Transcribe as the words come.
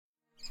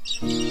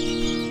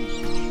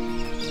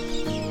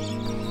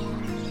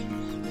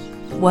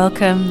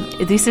Welcome.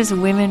 This is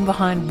Women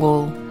Behind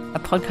Wool, a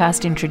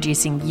podcast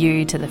introducing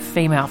you to the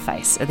female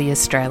face of the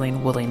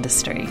Australian wool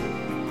industry.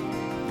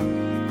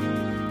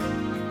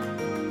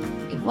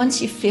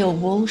 Once you feel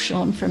wool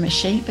shorn from a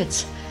sheep,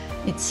 it's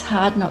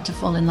hard not to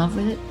fall in love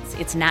with it.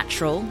 It's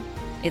natural,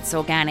 it's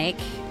organic,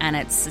 and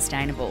it's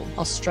sustainable.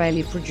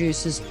 Australia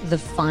produces the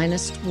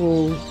finest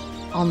wool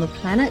on the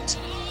planet.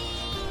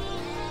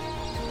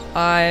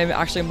 I'm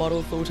actually a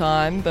model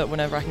full-time, but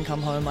whenever I can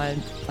come home, I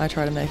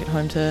try to make it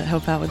home to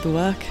help out with the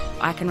work.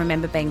 I can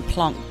remember being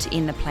plonked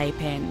in the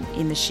playpen,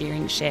 in the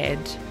shearing shed,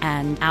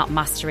 and out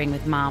mustering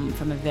with Mum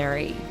from a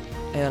very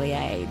early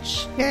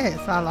age. Yes,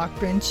 I like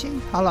drenching,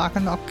 I like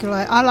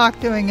inoculate, I like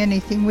doing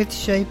anything with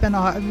sheep, and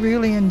I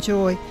really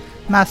enjoy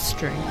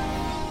mustering.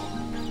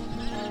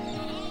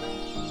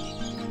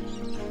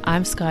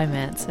 I'm Skye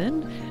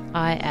Manson.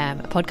 I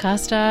am a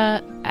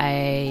podcaster,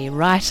 a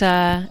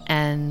writer,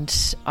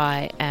 and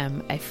I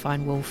am a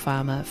fine wool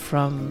farmer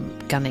from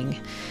Gunning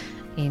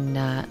in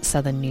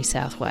southern New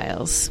South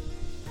Wales.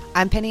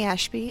 I'm Penny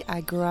Ashby. I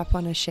grew up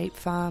on a sheep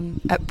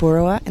farm at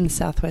Boorowa in the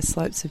southwest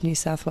slopes of New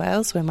South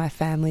Wales, where my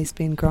family's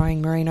been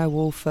growing merino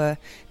wool for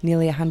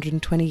nearly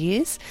 120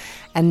 years.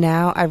 And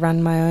now I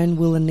run my own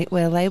wool and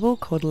knitwear label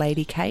called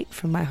Lady Kate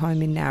from my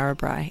home in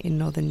Narrabri in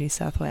northern New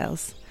South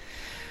Wales.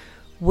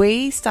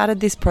 We started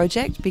this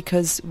project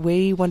because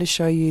we want to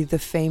show you the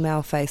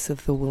female face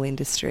of the wool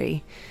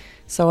industry.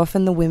 So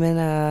often the women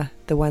are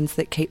the ones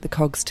that keep the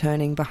cogs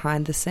turning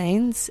behind the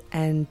scenes,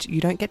 and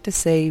you don't get to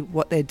see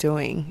what they're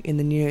doing in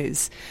the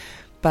news.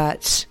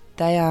 But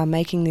they are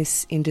making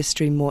this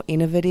industry more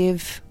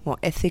innovative, more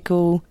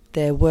ethical.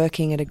 They're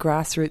working at a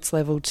grassroots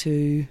level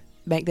to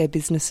make their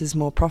businesses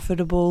more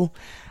profitable,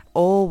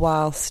 all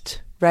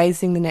whilst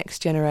raising the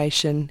next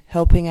generation,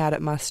 helping out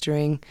at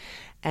mustering,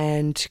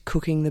 and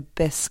cooking the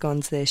best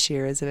scones their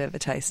shearers have ever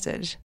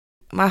tasted.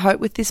 My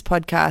hope with this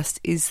podcast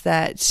is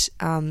that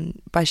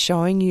by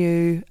showing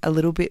you a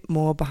little bit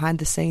more behind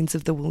the scenes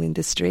of the wool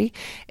industry,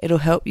 it'll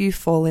help you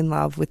fall in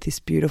love with this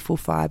beautiful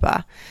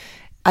fibre.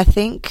 I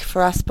think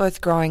for us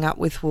both growing up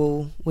with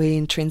wool, we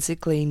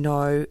intrinsically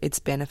know its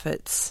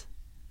benefits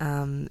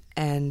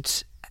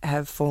and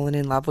have fallen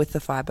in love with the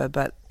fibre,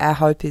 but our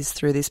hope is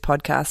through this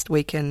podcast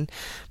we can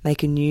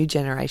make a new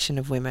generation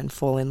of women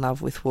fall in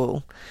love with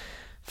wool.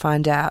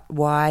 Find out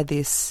why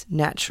this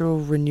natural,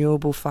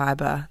 renewable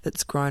fibre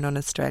that's grown on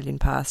Australian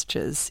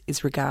pastures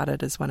is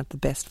regarded as one of the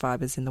best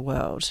fibres in the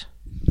world.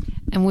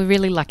 And we're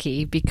really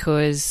lucky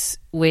because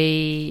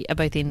we are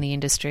both in the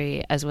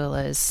industry as well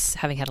as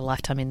having had a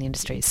lifetime in the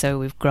industry. So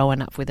we've grown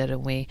up with it,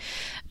 and we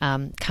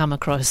come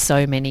across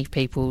so many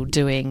people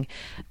doing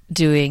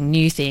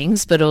new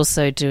things, but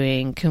also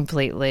doing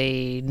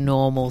completely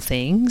normal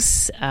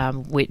things,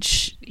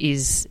 which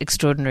is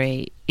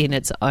extraordinary in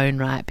its own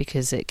right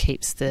because it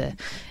keeps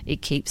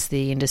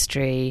the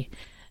industry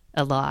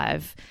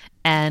alive.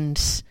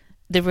 And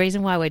the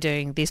reason why we're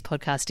doing this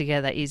podcast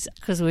together is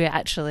because we're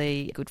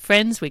actually good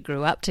friends. We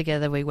grew up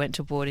together. We went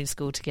to boarding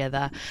school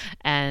together,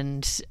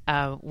 and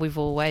we've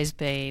always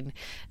been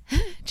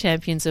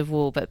champions of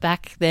wool. But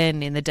back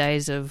then, in the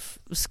days of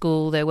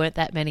school, there weren't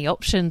that many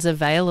options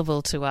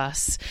available to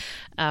us.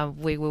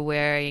 We were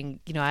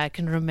wearing, I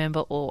can remember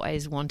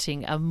always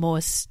wanting a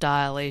more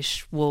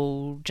stylish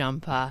wool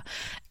jumper.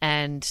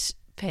 And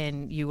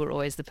Pen, you were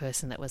always the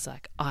person that was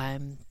like,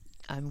 I'm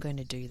going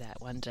to do that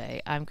one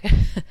day. I'm going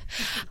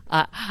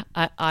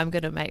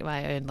to make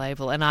my own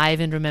label. And I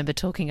even remember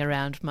talking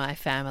around my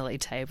family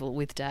table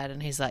with Dad,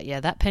 and he's like, yeah,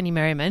 that Penny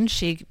Merriman,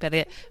 she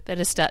better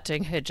start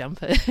doing her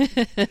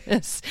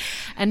jumpers.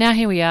 And now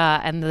here we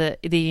are, and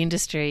the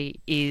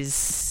industry is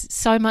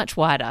so much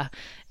wider,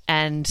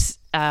 and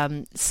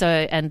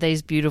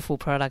these beautiful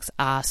products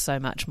are so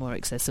much more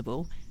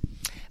accessible.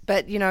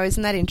 But,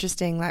 isn't that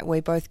interesting? Like,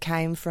 we both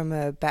came from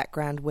a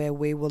background where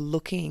we were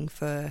looking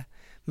for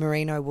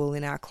merino wool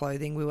in our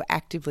clothing. We were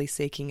actively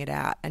seeking it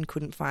out and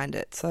couldn't find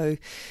it. So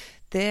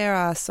there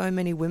are so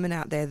many women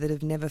out there that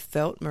have never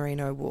felt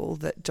merino wool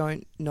that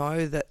don't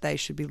know that they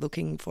should be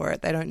looking for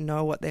it. They don't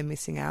know what they're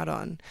missing out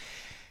on.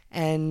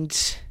 And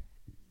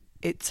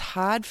it's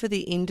hard for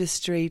the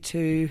industry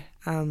to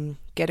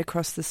get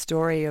across the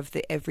story of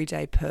the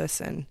everyday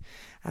person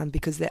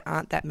because there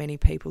aren't that many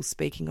people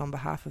speaking on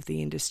behalf of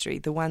the industry.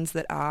 The ones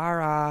that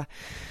are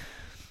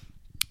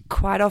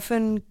quite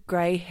often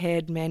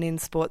grey-haired men in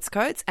sports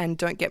coats, and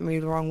don't get me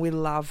wrong, we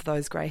love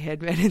those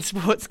grey-haired men in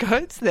sports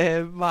coats.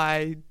 They're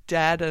my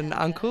dad and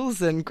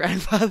uncles and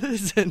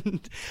grandfathers,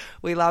 and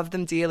we love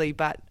them dearly,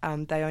 but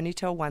they only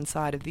tell one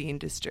side of the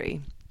industry,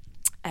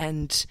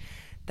 and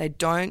they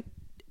don't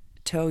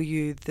tell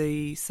you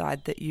the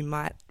side that you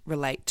might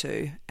relate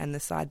to and the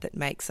side that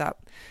makes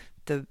up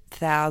the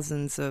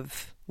thousands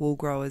of wool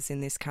growers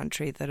in this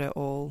country that are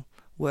all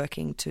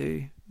working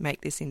to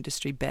make this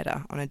industry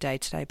better on a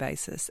day-to-day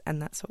basis,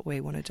 and that's what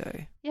we want to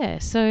do. Yeah,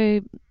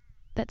 so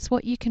that's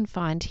what you can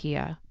find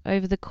here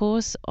over the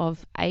course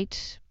of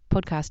 8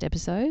 podcast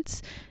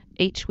episodes.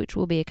 each which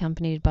will be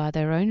accompanied by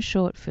their own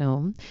short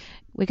film,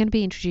 we're going to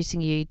be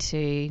introducing you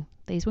to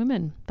these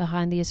women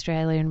behind the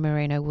Australian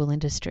merino wool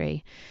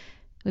industry.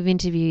 We've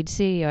interviewed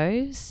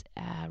CEOs,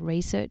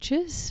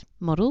 researchers,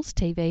 models,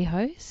 TV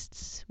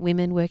hosts,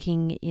 women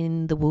working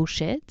in the wool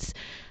sheds,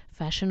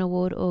 fashion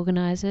award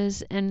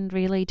organisers, and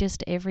really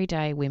just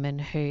everyday women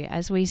who,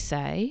 as we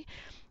say,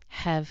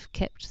 have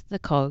kept the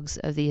cogs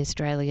of the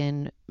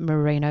Australian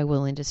merino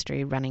wool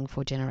industry running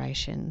for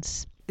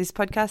generations. This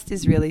podcast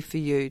is really for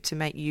you, to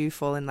make you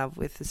fall in love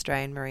with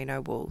Australian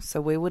merino wool. So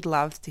we would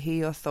love to hear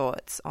your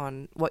thoughts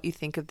on what you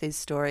think of these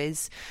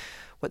stories,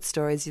 what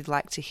stories you'd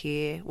like to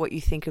hear, what you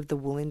think of the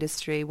wool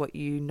industry, what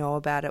you know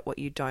about it, what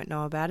you don't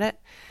know about it,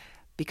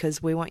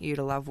 because we want you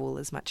to love wool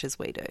as much as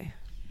we do.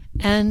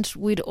 And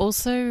we'd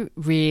also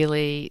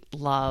really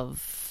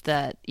love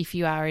that if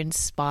you are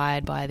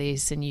inspired by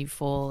this and you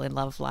fall in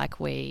love like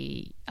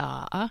we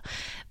are,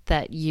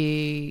 that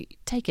you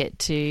take it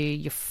to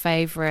your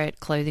favourite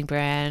clothing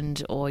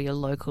brand or your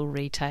local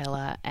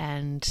retailer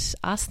and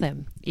ask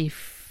them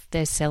if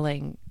they're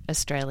selling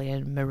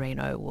Australian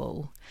merino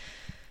wool.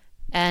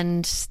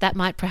 And that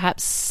might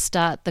perhaps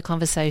start the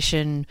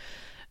conversation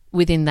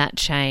within that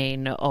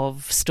chain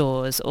of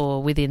stores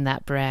or within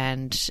that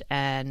brand,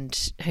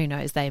 and who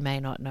knows, they may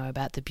not know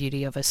about the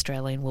beauty of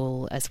Australian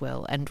wool as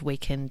well, and we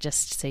can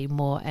just see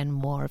more and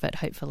more of it,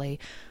 hopefully,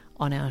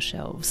 on our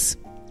shelves.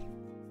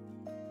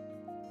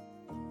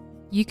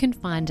 You can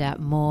find out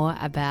more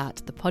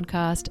about the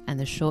podcast and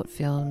the short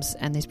films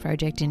and this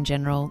project in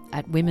general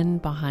at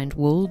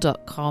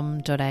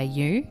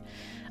womenbehindwool.com.au.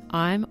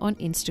 I'm on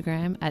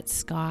Instagram at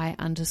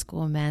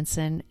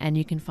Sky_Manson, and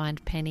you can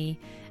find Penny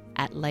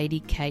at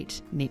Lady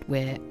Kate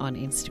Knitwear on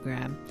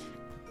Instagram.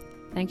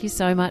 Thank you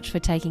so much for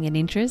taking an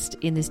interest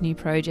in this new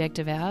project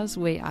of ours.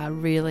 We are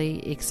really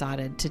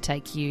excited to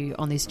take you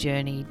on this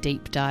journey,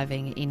 deep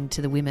diving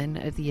into the women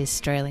of the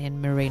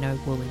Australian merino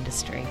wool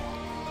industry.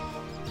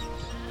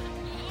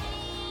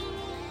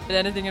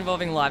 Anything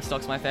involving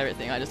livestock's my favourite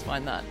thing. I just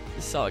find that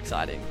so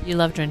exciting. You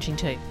love drenching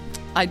too?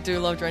 I do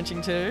love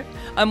drenching too.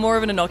 I'm more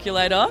of an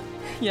inoculator.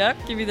 Yep,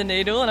 give me the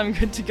needle and I'm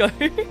good to go.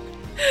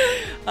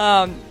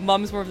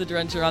 Mum's more of the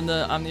drencher. I'm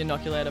the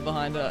inoculator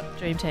behind her.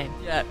 Dream team.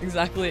 Yeah,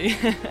 exactly.